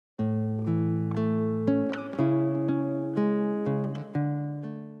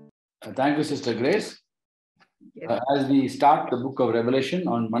Thank you, Sister Grace. Yes. As we start the book of Revelation,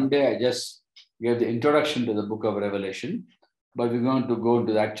 on Monday, I just gave the introduction to the book of Revelation, but we're going to go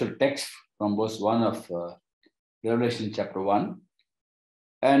into the actual text from verse 1 of Revelation chapter 1.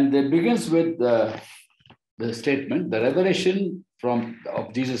 And it begins with the statement, the revelation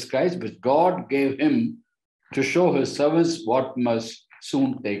of Jesus Christ, which God gave him to show his servants what must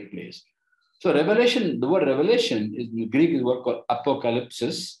soon take place. So revelation, the word revelation is in the Greek is a word called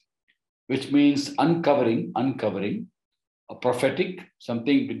apocalypsis, which means uncovering, a prophetic,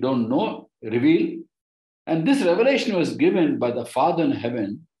 something we don't know, reveal. And this revelation was given by the Father in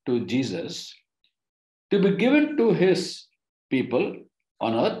heaven to Jesus to be given to his people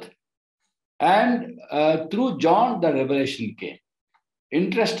on earth. And through John, the revelation came.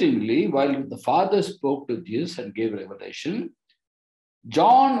 Interestingly, while the Father spoke to Jesus and gave revelation,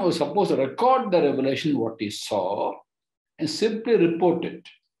 John was supposed to record the revelation, what he saw, and simply report it.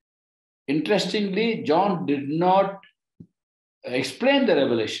 Interestingly, John did not explain the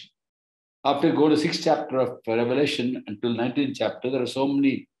revelation. After going to 6th chapter of Revelation until 19th chapter, there are so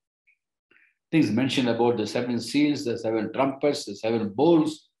many things mentioned about the 7 seals, the 7 trumpets, the 7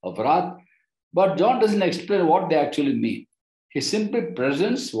 bowls of wrath. But John doesn't explain what they actually mean. He simply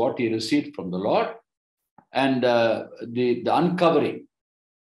presents what he received from the Lord and the uncovering.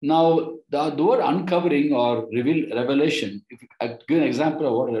 Now, the word uncovering or revelation, if I give an example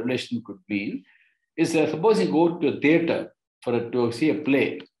of what revelation could mean, is suppose you go to a theater to see a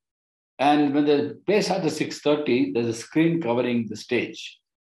play. And when the play starts at 6:30, there's a screen covering the stage.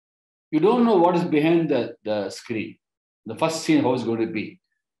 You don't know what is behind the screen. The first scene, how it's going to be.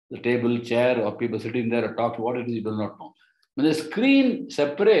 The table, chair, or people sitting there or talking, what it is, you do not know. When the screen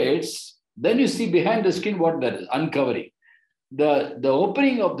separates, then you see behind the screen what that is, uncovering. The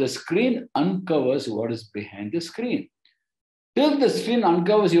opening of the screen uncovers what is behind the screen. Till the screen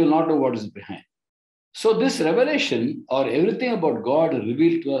uncovers, you will not know what is behind. So this revelation or everything about God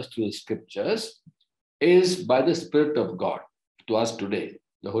revealed to us through the scriptures is by the Spirit of God to us today.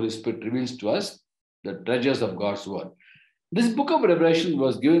 The Holy Spirit reveals to us the treasures of God's word. This book of Revelation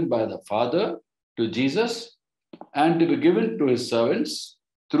was given by the Father to Jesus and to be given to his servants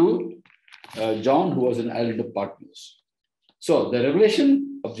through John, who was an island of Patmos. So the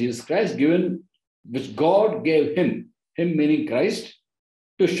revelation of Jesus Christ given, which God gave him meaning Christ,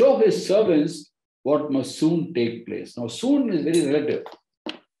 to show his servants what must soon take place. Now, soon is very relative.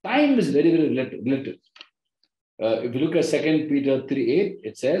 Time is very, very relative. If you look at 2 Peter 3:8,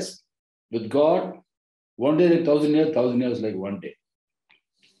 it says, with God, one day like 1,000 years like one day.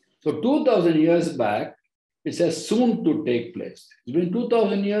 So 2,000 years back, it says soon to take place. It's been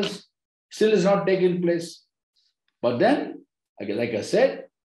 2,000 years, still is not taking place. But then, like I said,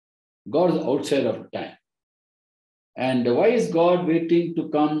 God is outside of time. And why is God waiting to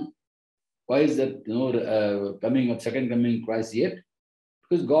come? Why is that second coming Christ yet?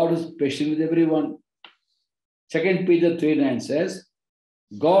 Because God is patient with everyone. 2 Peter 3:9 says,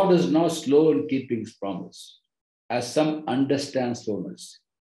 God is not slow in keeping his promise, as some understand slowness.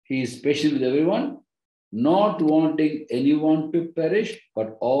 He is patient with everyone, not wanting anyone to perish,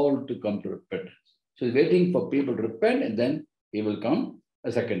 but all to come to repentance. So he's waiting for people to repent, and then he will come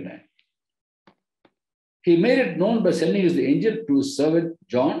a second time. He made it known by sending his angel to his servant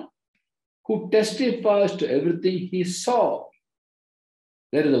John, who testifies to everything he saw.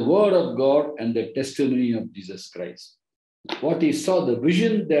 There is the word of God and the testimony of Jesus Christ. What he saw, the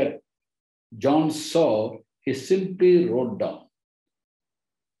vision that John saw, he simply wrote down.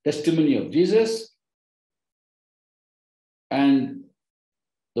 Testimony of Jesus and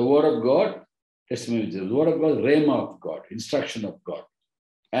the word of God, testimony of Jesus. The word of God, rhema of God, instruction of God.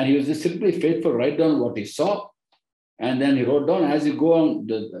 And he was just simply faithful, write down what he saw. And then he wrote down, as you go on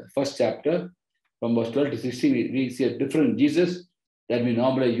the first chapter, from verse 12 to 16, we see a different Jesus that we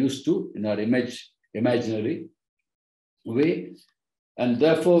normally used to in our imaginary way. And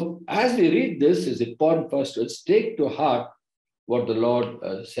therefore, as we read this, it's important for us to take to heart what the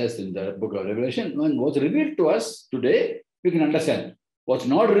Lord says in the book of Revelation. And what's revealed to us today, we can understand. What's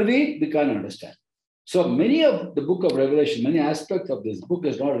not revealed, we can't understand. So many of the book of Revelation, many aspects of this book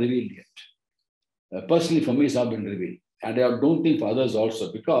is not revealed yet. Personally, for me, it's not been revealed. And I don't think for others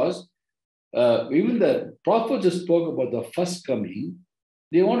also, because even the prophets who spoke about the first coming,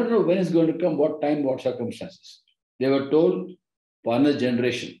 they want to know when it's going to come, what time, what circumstances. They were told for another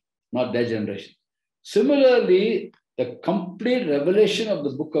generation, not their generation. Similarly, the complete revelation of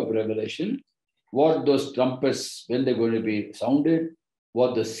the book of Revelation, what those trumpets, when they're going to be sounded,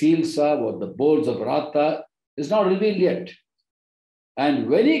 what the seals are, what the bowls of wrath are, is not revealed yet. And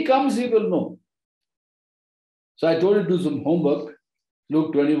when he comes, he will know. So I told you to do some homework.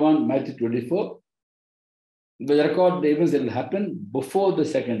 Luke 21, Matthew 24, will record the events that will happen before the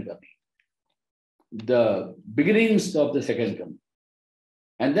second coming, the beginnings of the second coming.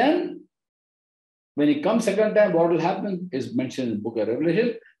 And then when he comes second time, what will happen is mentioned in the book of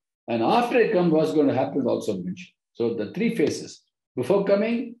Revelation. And after it comes, what's going to happen is also mentioned. So the three phases: before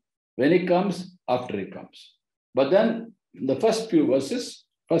coming, when he comes, after he comes. But then in the first few verses,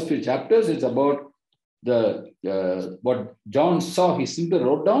 first few chapters, it's about the what John saw. He simply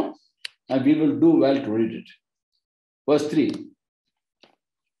wrote down, and we will do well to read it. Verse 3.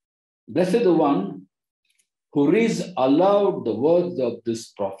 Blessed the one who reads aloud the words of this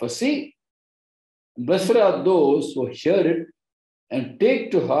prophecy. Blessed are those who hear it and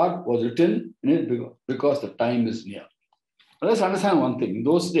take to heart what's written in it, because the time is near. Let's understand one thing. In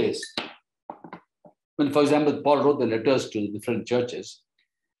those days, when, for example, Paul wrote the letters to the different churches,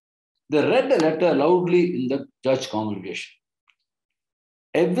 they read the letter loudly in the church congregation.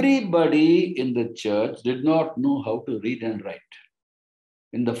 Everybody in the church did not know how to read and write.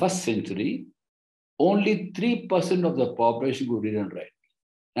 In the first century, only 3% of the population could read and write.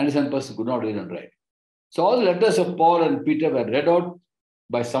 97% could not read and write. So all the letters of Paul and Peter were read out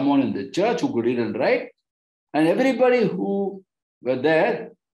by someone in the church who could read and write. And everybody who were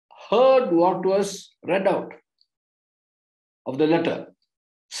there heard what was read out of the letter.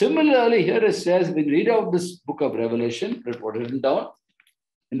 Similarly, here it says, when we read out this book of Revelation, what is written down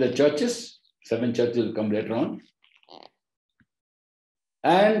in the churches, 7 churches will come later on.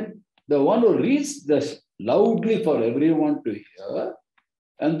 And the one who reads this loudly for everyone to hear,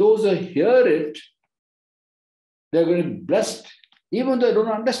 and those who hear it, they're going to be blessed, even though they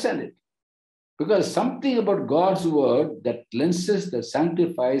don't understand it. Because something about God's word that cleanses, that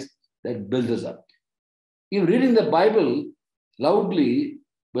sanctifies, that builds us up. Even reading the Bible loudly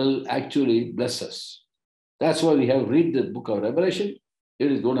will actually bless us. That's why we have read the book of Revelation. If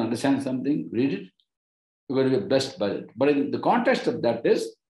you don't understand something, read it. You're going to be blessed by it. But in the context of that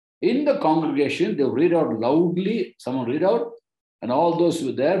is, in the congregation, they read out loudly, someone read out, and all those who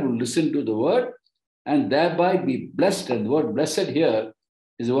are there will listen to the word and thereby be blessed. And the word blessed here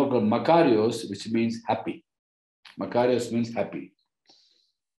is a word called Makarios, which means happy. Makarios means happy.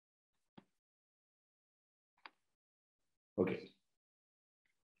 Okay.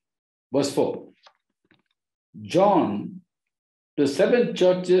 Verse 4. John to 7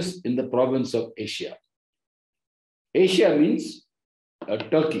 churches in the province of Asia. Asia means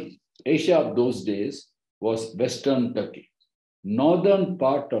Turkey. Asia of those days was Western Turkey, northern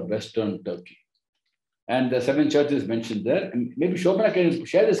part of Western Turkey. And the 7 churches mentioned there. And maybe Shobana can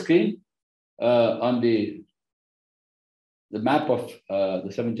share the screen on the map of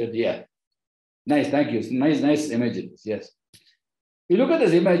the 7 churches. Yeah. Nice, thank you. Nice images. Yes. If you look at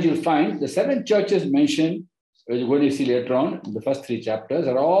this image, you'll find the 7 churches mentioned, which you're going to see later on in the first 3 chapters,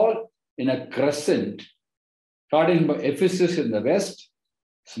 are all in a crescent, starting by Ephesus in the west,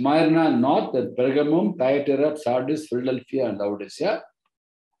 Smyrna north, and Pergamum, Thyatira, Sardis, Philadelphia, and Laodicea.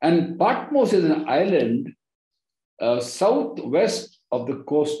 And Patmos is an island southwest of the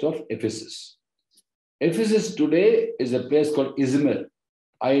coast of Ephesus. Ephesus today is a place called Izmir,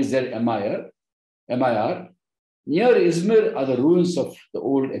 I-Z-M-I-R. Near Izmir are the ruins of the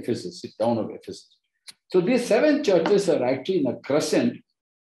old Ephesus, the town of Ephesus. So these 7 churches are actually in a crescent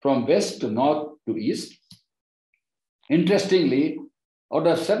from west to north to east. Interestingly, out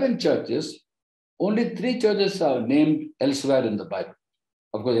of 7 churches, only 3 churches are named elsewhere in the Bible.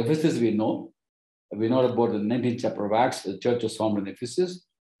 Of course, Ephesus we know. We know about the 19th chapter of Acts, the church was formed in Ephesus.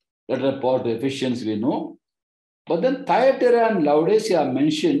 Letter of Paul to Ephesians we know. But then Thyatira and Laodicea are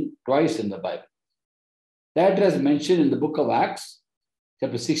mentioned twice in the Bible. Thyatira is mentioned in the book of Acts,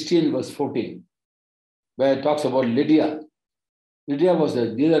 chapter 16, verse 14, where it talks about Lydia. Lydia was the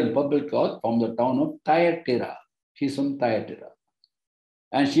leader in public life from the town of Thyatira. She's from Thyatira.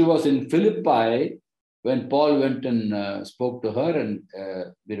 And she was in Philippi when Paul went and spoke to her, and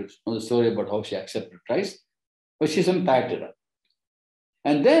we know the story about how she accepted Christ. But she's from Thyatira.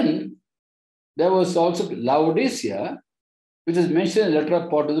 And then there was also Laodicea, which is mentioned in the letter of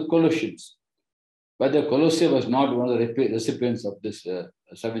Paul to the Colossians. But the Colossae was not one of the recipients of this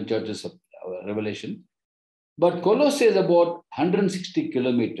 7 churches of Revelation. But Colossae is about 160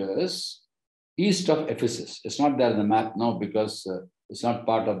 kilometers east of Ephesus. It's not there in the map now because it's not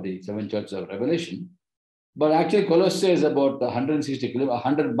part of the 7 churches of Revelation. But actually, Colossae is about 160 kilometers,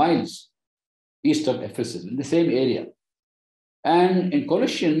 100 miles east of Ephesus, in the same area. And in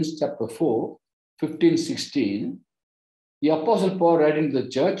Colossians chapter 4, 15, 16, the Apostle Paul writing to the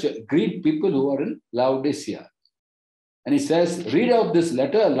church, greet people who are in Laodicea. And he says, read out this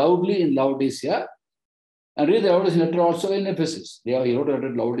letter loudly in Laodicea And read the Laodicean letter also in Ephesus. He wrote a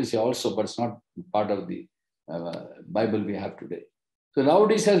letter to Laodicea also, but it's not part of the Bible we have today. So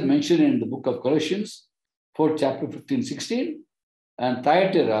Laodicea is mentioned in the book of Colossians, 4th chapter 15, 16. And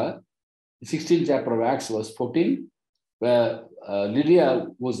Thyatira, the 16th chapter of Acts, verse 14, where Lydia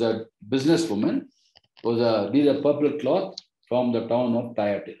was a businesswoman, did a purple cloth from the town of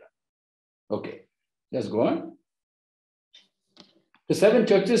Thyatira. Okay, let's go on. The 7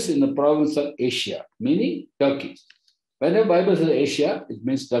 churches in the province of Asia, meaning Turkey. Whenever the Bible says Asia, it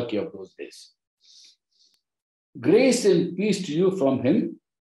means Turkey of those days. Grace and peace to you from him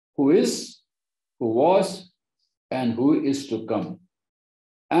who is, who was, and who is to come,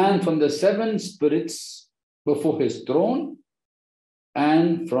 and from the 7 spirits before his throne,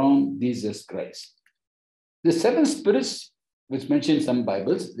 and from Jesus Christ. The 7 spirits, which mentioned in some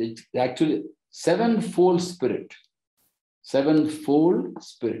Bibles, they actually sevenfold spirit. Sevenfold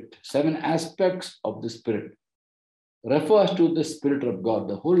spirit, 7 aspects of the spirit, refers to the Spirit of God,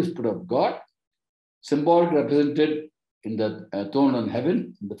 the Holy Spirit of God, symbolically represented in the throne in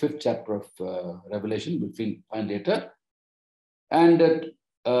heaven, in the 5th chapter of Revelation, which we'll find later. And that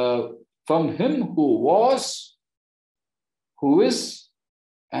from him who was, who is,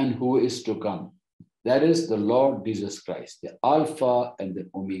 and who is to come. That is the Lord Jesus Christ, the Alpha and the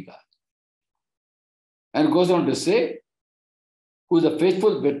Omega. And it goes on to say, who is a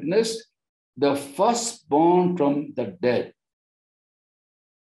faithful witness, the firstborn from the dead,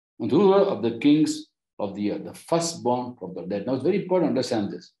 and ruler of the kings of the earth, the firstborn from the dead. Now, it's very important to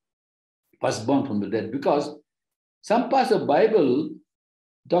understand this, firstborn from the dead, because some parts of the Bible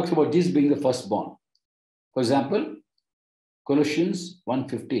talks about Jesus being the firstborn. For example, Colossians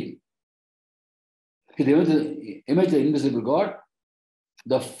 1:15. The image of the invisible God,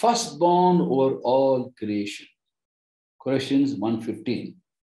 the firstborn over all creation. Colossians 1:15.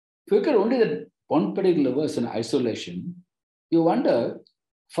 If you look at only that one particular verse in isolation, you wonder,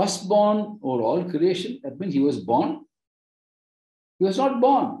 firstborn over all creation, that means he was born? He was not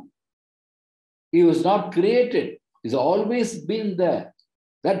born. He was not created. He's always been there.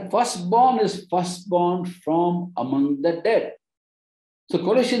 That firstborn is firstborn from among the dead. So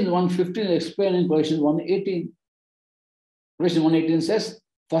Colossians 1:15 is explained in Colossians 1:18. Colossians 1:18 says,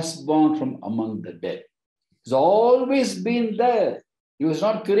 firstborn from among the dead. He's always been there. He was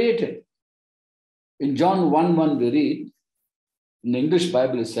not created. In John 1:1 we read, in the English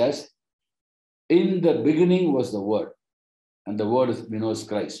Bible it says, in the beginning was the Word, and the Word is, we know, is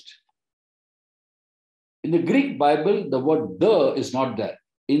Christ. In the Greek Bible, the word "the" is not there.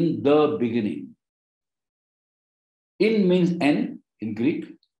 In the beginning. In means "n" in Greek.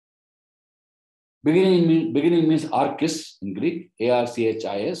 Beginning means archis in Greek,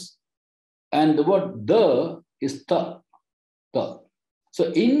 A-R-C-H-I-S. And the word "the" is "the." So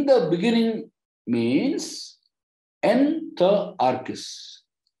in the beginning means "en the archis."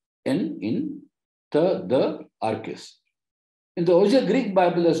 En in the archis. In the original Greek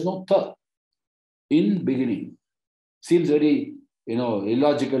Bible, there's no "the." In beginning. Seems very,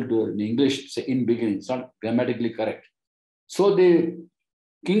 illogical to in English say in beginning. It's not grammatically correct. So the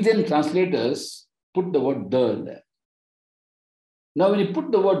King James translators put the word "the" in there. Now, when you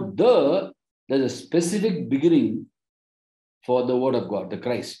put the word "the," there's a specific beginning for the Word of God, the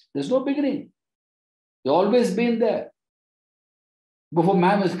Christ. There's no beginning. It's always been there. Before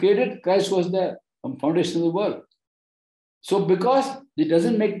man was created, Christ was there from foundation of the world. So because it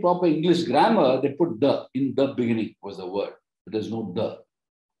doesn't make proper English grammar, they put "the." In the beginning was the word. But there's no "the."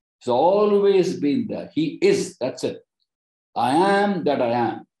 It's always been there. He is, that's it. I am that I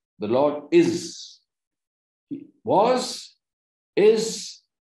am. The Lord is. He was, is,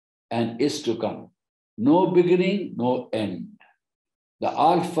 and is to come. No beginning, no end. The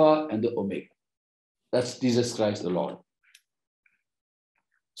Alpha and the Omega. That's Jesus Christ the Lord.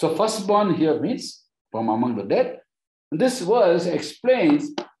 So firstborn here means from among the dead. This verse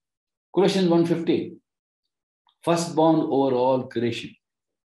explains Colossians 1:15. Firstborn over all creation.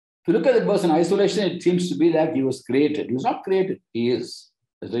 If you look at the verse in isolation, it seems to be that he was created. He was not created. He is.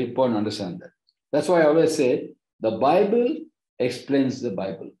 It's very important to understand that. That's why I always say the Bible explains the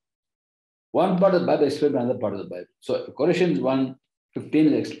Bible. One part of the Bible explains another part of the Bible. So Colossians 1:15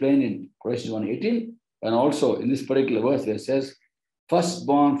 is explained in Colossians 1:18. And also in this particular verse, it says,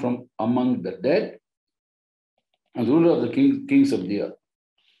 firstborn from among the dead, and ruler of the kings of the earth.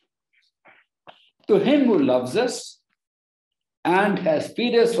 To him who loves us and has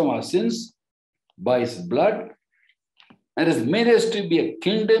freed us from our sins by his blood, and has made us to be a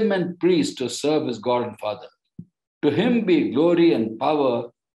kingdom and priest to serve his God and Father. To him be glory and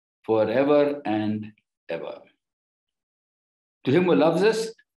power forever and ever. To him who loves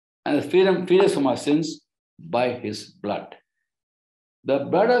us and has freed us from our sins by his blood. The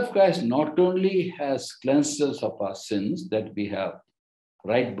blood of Christ not only has cleansed us of our sins that we have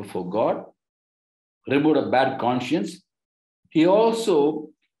right before God, removed a bad conscience, he also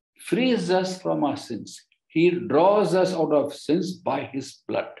frees us from our sins. He draws us out of sins by his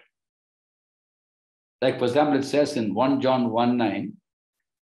blood. Like, for example, it says in 1 John 1:9,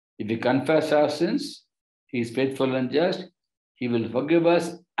 if we confess our sins, he is faithful and just. He will forgive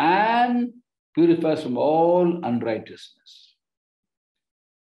us and purify us from all unrighteousness.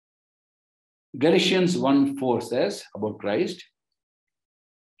 Galatians 1:4 says about Christ,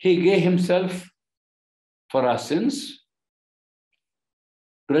 he gave himself for our sins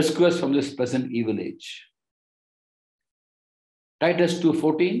to rescue us from this present evil age. Titus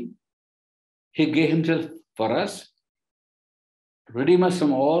 2:14, he gave himself for us to redeem us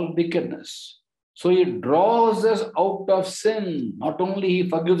from all wickedness. So he draws us out of sin. Not only he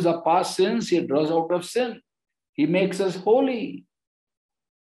forgives our past sins, he draws out of sin. He makes us holy.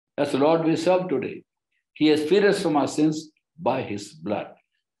 That's the Lord we serve today. He has freed us from our sins by his blood.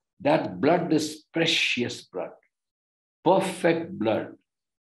 That blood is precious blood, perfect blood,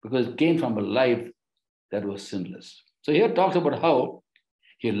 because it came from a life that was sinless. So here it talks about how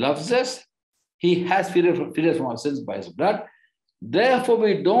he loves us. He has freed us from our sins by his blood. Therefore,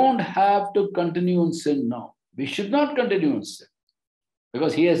 we don't have to continue in sin now. We should not continue in sin,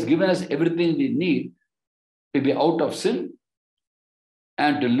 because he has given us everything we need to be out of sin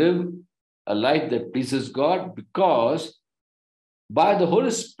and to live a life that pleases God, because by the Holy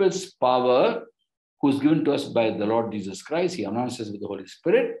Spirit's power, who's given to us by the Lord Jesus Christ, he anoints us with the Holy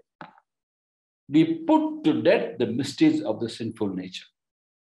Spirit, we put to death the misdeeds of the sinful nature.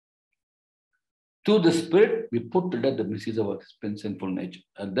 Through the Spirit, we put to death the misdeeds of our sinful nature.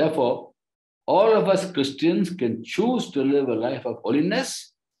 And therefore, all of us Christians can choose to live a life of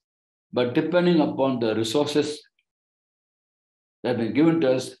holiness, but depending upon the resources that have been given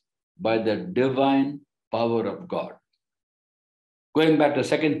to us by the divine power of God. Going back to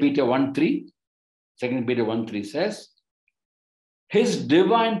 2 Peter 1:3, 2 Peter 1:3 says, his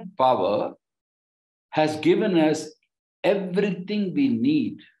divine power has given us everything we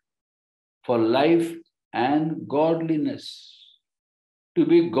need for life and godliness. To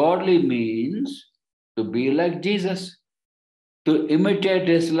be godly means to be like Jesus, to imitate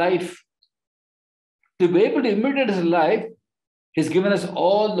his life. To be able to imitate his life, he's given us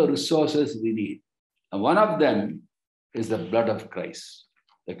all the resources we need. And one of them is the blood of Christ,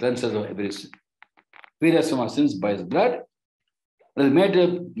 the cleanses of every sin. Freed us from our sins by his blood. It has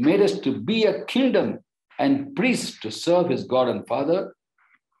made us to be a kingdom and priests to serve his God and Father.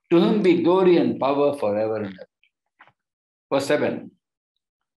 To whom be glory and power forever and ever. Verse 7.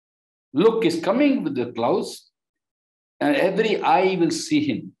 Look, he's coming with the clouds, and every eye will see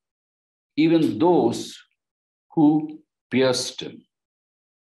him, even those who pierced him.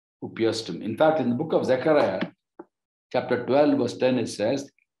 In fact, in the book of Zechariah, chapter 12, verse 10, it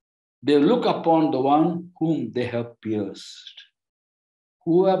says, they look upon the one whom they have pierced.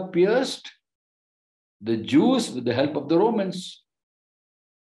 Who have pierced? The Jews with the help of the Romans.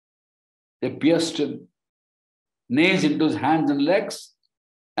 They pierced him, nails into his hands and legs,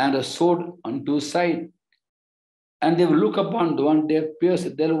 and a sword unto his side. And they will look upon the one they have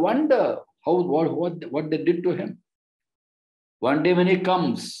pierced. They'll wonder what they did to him. One day when he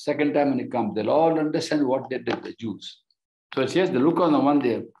comes, second time when he comes, they'll all understand what they did, the Jews. So it says, they look on the one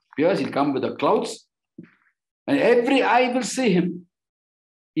they have pierced, he'll come with the clouds, and every eye will see him,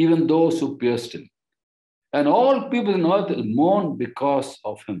 even those who pierced him. And all people on earth will mourn because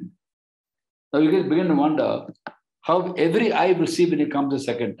of him. Now you can begin to wonder how every eye will see when he comes the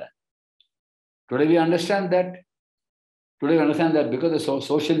second time. Today we understand that. Today we understand that because the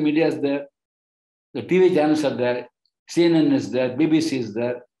social media is there, the TV channels are there, CNN is there, BBC is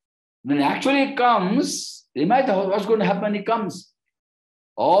there. When he actually comes, imagine what's going to happen when he comes.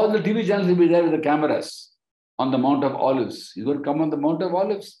 All the TV channels will be there with the cameras on the Mount of Olives. He's going to come on the Mount of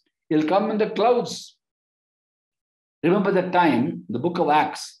Olives. He'll come in the clouds. Remember the time, the book of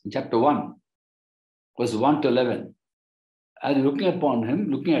Acts, chapter 1, verse 1 to 11. As looking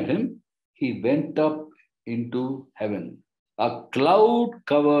at him, he went up into heaven. A cloud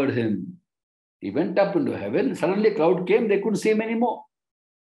covered him. He went up into heaven. Suddenly a cloud came. They couldn't see him anymore.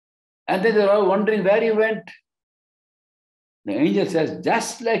 And then they were all wondering where he went. The angel says,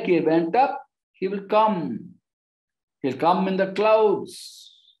 just like he went up, he will come. He'll come in the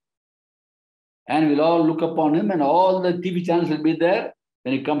clouds. And we'll all look upon him, and all the TV channels will be there.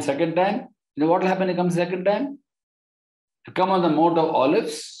 When he comes second time, you know what will happen when he comes second time? To come on the Mount of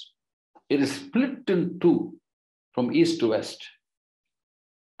Olives, it is split in two from east to west.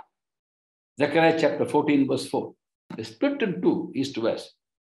 Zechariah chapter 14, verse 4. They split in two, east to west.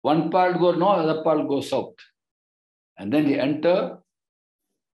 One part goes north, other part goes south. And then they enter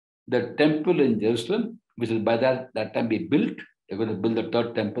the temple in Jerusalem, which will by that time be built. They're going to build the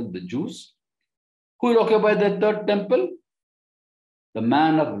third temple, the Jews. Who will occupy the third temple? The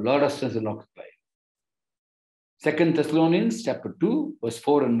man of lawlessness will occupy. 2 Thessalonians chapter 2, verse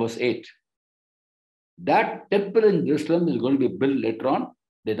 4 and verse 8. That temple in Jerusalem is going to be built later on.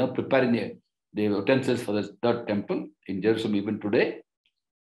 They're now preparing the utensils for the third temple in Jerusalem even today.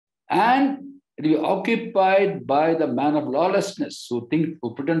 And it will be occupied by the man of lawlessness who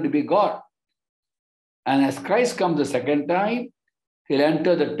pretend to be God. And as Christ comes the second time, he'll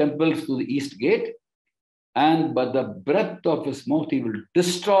enter the temple through the east gate. And by the breath of his mouth, he will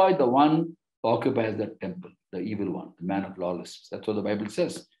destroy the one who occupies that temple, the evil one, the man of lawlessness. That's what the Bible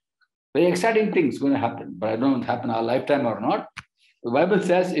says. Very exciting things going to happen, but I don't know if it will happen in our lifetime or not. The Bible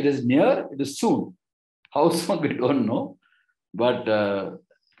says it is near, it is soon. How soon, we don't know. But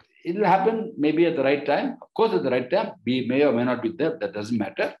it will happen maybe at the right time. Of course, at the right time, we may or may not be there. That doesn't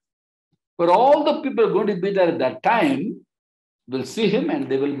matter. But all the people going to be there at that time will see him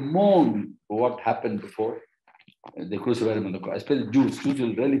and they will mourn what happened before they crucified him on the cross. Especially Jews. Jews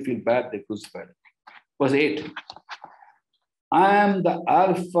will really feel bad they crucified him. Verse 8. I am the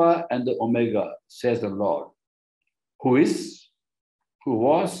Alpha and the Omega, says the Lord, who is, who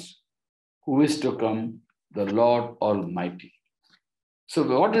was, who is to come, the Lord Almighty. So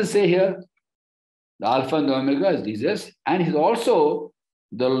what does it say here? The Alpha and the Omega is Jesus, and he's also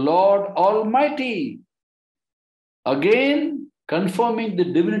the Lord Almighty. Again, confirming the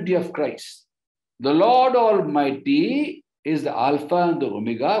divinity of Christ. The Lord Almighty is the Alpha and the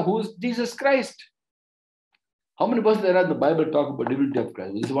Omega, who is Jesus Christ. How many verses there are in the Bible talk about divinity of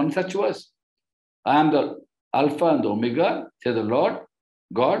Christ? This is one such verse. I am the Alpha and the Omega, says the Lord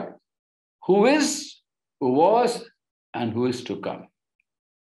God, who is, who was, and who is to come.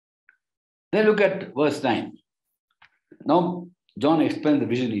 Then look at verse 9. Now, John explains the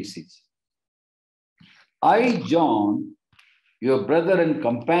vision he sees. I, John, your brother and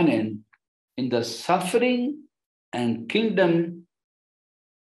companion in the suffering and kingdom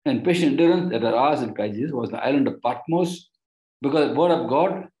and patient endurance that are ours in Christ Jesus, was the island of Patmos because of the word of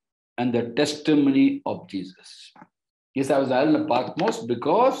God and the testimony of Jesus. Yes, I was the island of Patmos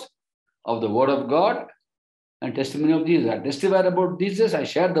because of the word of God and testimony of Jesus. I testified about Jesus. I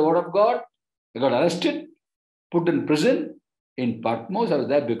shared the word of God. I got arrested, put in prison in Patmos. I was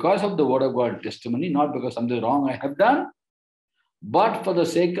there because of the word of God testimony, not because something wrong I have done, but for the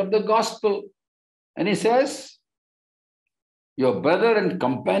sake of the gospel. And he says, your brother and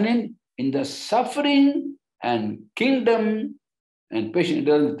companion in the suffering and kingdom and patient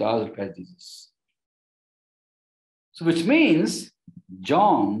endurance with ours of Christ Jesus. So which means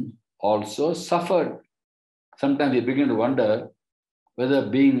John also suffered. Sometimes we begin to wonder whether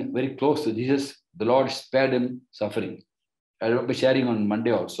being very close to Jesus, the Lord spared him suffering. I will be sharing on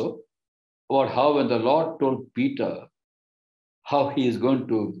Monday also about how when the Lord told Peter how he is going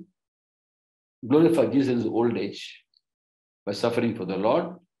to glorify Jesus in his old age by suffering for the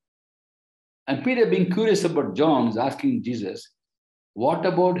Lord. And Peter, being curious about John, is asking Jesus, what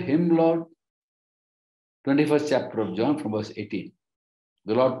about him, Lord? 21st chapter of John from verse 18.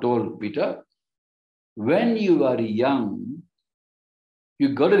 The Lord told Peter, when you are young,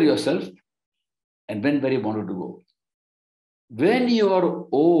 you girded yourself and went where you wanted to go. When you are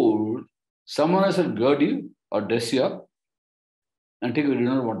old, someone else will gird you or dress you up until you do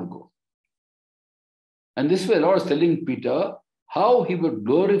not want to go. And this way, the Lord is telling Peter how he would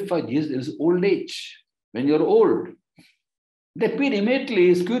glorify Jesus in his old age, when you're old. Then Peter immediately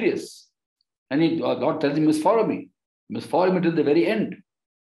is curious. And God tells him, you must follow me. You must follow me till the very end.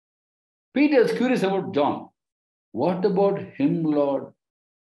 Peter is curious about John. What about him, Lord?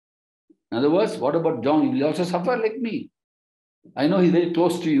 In other words, what about John? He will also suffer like me. I know he's very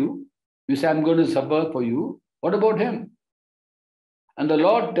close to you. You say, I'm going to suffer for you. What about him? And the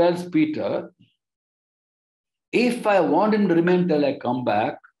Lord tells Peter, if I want him to remain till I come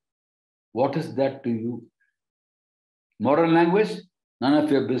back, what is that to you? Modern language, none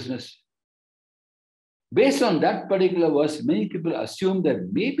of your business. Based on that particular verse, many people assume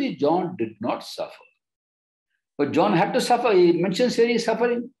that maybe John did not suffer. But John had to suffer. He mentions here he's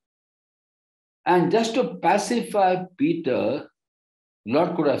suffering. And just to pacify Peter,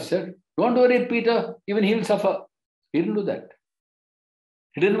 Lord could have said, don't worry, Peter, even he will suffer. He didn't do that.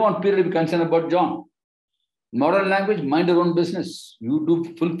 He didn't want Peter to be concerned about John. Modern language, mind your own business. You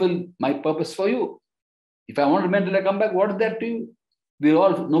do fulfill my purpose for you. If I want to remain till I come back, what is that to you? We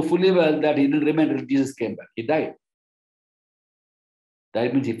all know fully well that he didn't remain till Jesus came back. He died.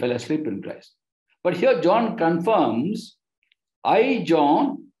 That means he fell asleep in Christ. But here John confirms, I,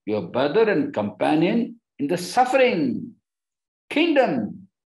 John, your brother and companion in the suffering, kingdom,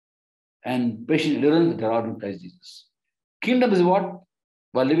 and patient endurance that are in Christ Jesus. Kingdom is what?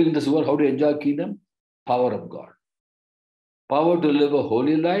 While living in this world, how do you enjoy kingdom? Power of God. Power to live a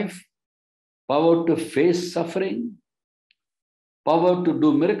holy life, power to face suffering, power to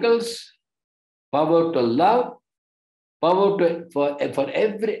do miracles, power to love, power to, for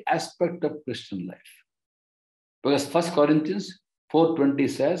every aspect of Christian life. Because 1 Corinthians 4:20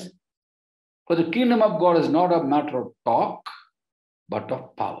 says, for the kingdom of God is not a matter of talk, but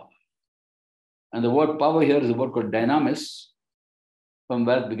of power. And the word power here is a word called dynamis, from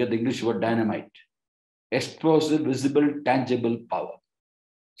where we get the English word dynamite. Explosive, visible, tangible power.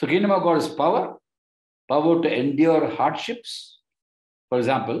 So kingdom of God is power, power to endure hardships. For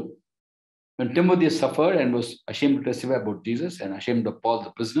example, when Timothy suffered and was ashamed to testify about Jesus and ashamed of Paul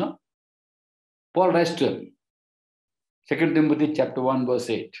the prisoner, Paul writes to him, 2 Timothy chapter 1, verse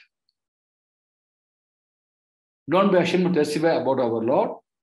 8. Don't be ashamed to testify about our Lord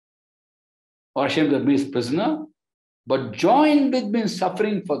or ashamed of me as prisoner, but join with me in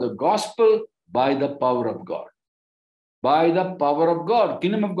suffering for the gospel by the power of God. By the power of God.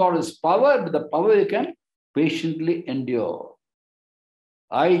 Kingdom of God is power, but the power you can patiently endure.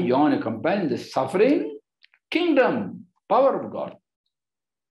 I, John, a companion, the suffering, kingdom, power of God.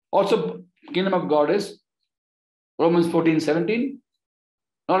 Also, kingdom of God is Romans 14:17,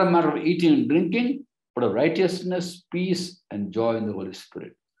 not a matter of eating and drinking, but of righteousness, peace, and joy in the Holy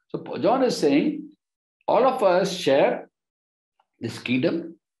Spirit. So John is saying, all of us share this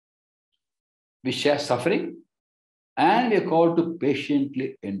kingdom, we share suffering, and we are called to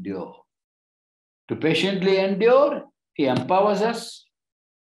patiently endure. To patiently endure, he empowers us.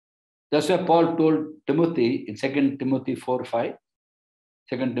 That's why Paul told Timothy in 2 Timothy 4:5,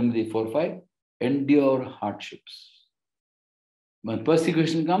 2 Timothy 4:5, endure hardships. When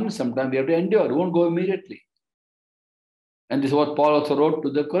persecution comes, sometimes we have to endure. It won't go immediately. And this is what Paul also wrote to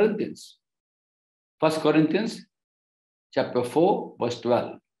the Corinthians. 1 Corinthians chapter 4, verse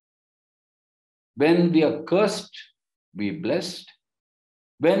 12. When we are cursed, we blessed.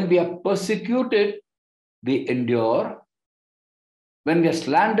 When we are persecuted, we endure. When we are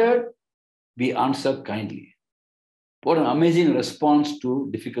slandered, we answer kindly. What an amazing response to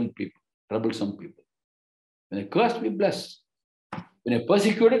difficult people, troublesome people. When we are cursed, we bless. When we are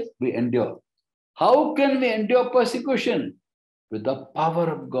persecuted, we endure. How can we endure persecution? With the power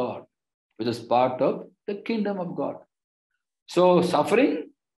of God, which is part of the kingdom of God. So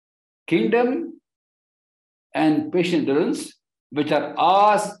suffering, kingdom, and patient endurance, which are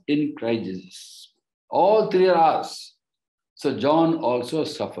ours in Christ Jesus. All three are ours. So John also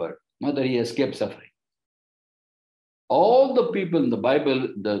suffered, not that he escaped suffering. All the people in the Bible,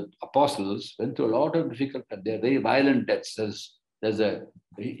 the apostles, went through a lot of difficult, they're very violent deaths. There's a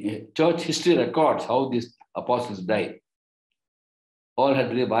church history records how these apostles died. All had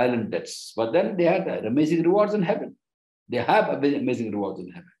really violent deaths, but then they had amazing rewards in heaven. They have amazing rewards in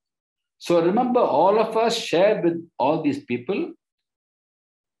heaven. So remember, all of us share with all these people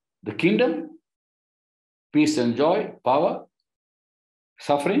the kingdom, peace and joy, power,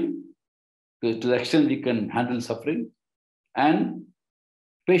 suffering, to the extent we can handle suffering, and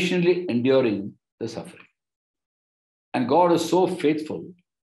patiently enduring the suffering. And God is so faithful.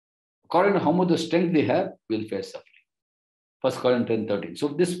 According to how much the strength we have, we'll face suffering. 1 Corinthians 10:13. So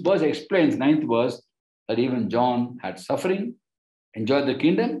this verse explains, 9th verse, that even John had suffering, enjoyed the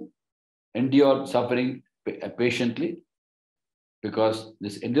kingdom, endured suffering patiently, because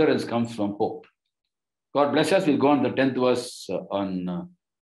this endurance comes from hope. God bless us. We'll go on the 10th verse on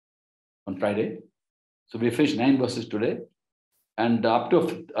Friday. So we finished 9 verses today. And up to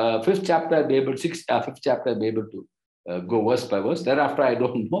 5th chapter, I'll be able to, 5th chapter, I'll be able to go verse by verse. Thereafter, I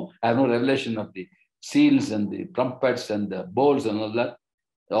don't know. I have no revelation of the seals and the trumpets and the bowls and all that.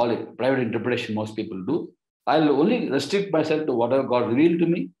 All private interpretation most people do. I'll only restrict myself to whatever God revealed to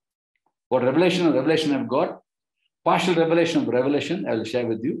me. What revelation I've got. Partial revelation of revelation, I will share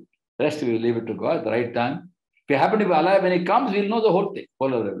with you. The rest we will leave it to God at the right time. If you happen to be alive when He comes, we'll know the whole thing,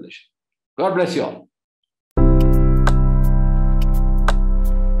 whole of revelation. God bless you all.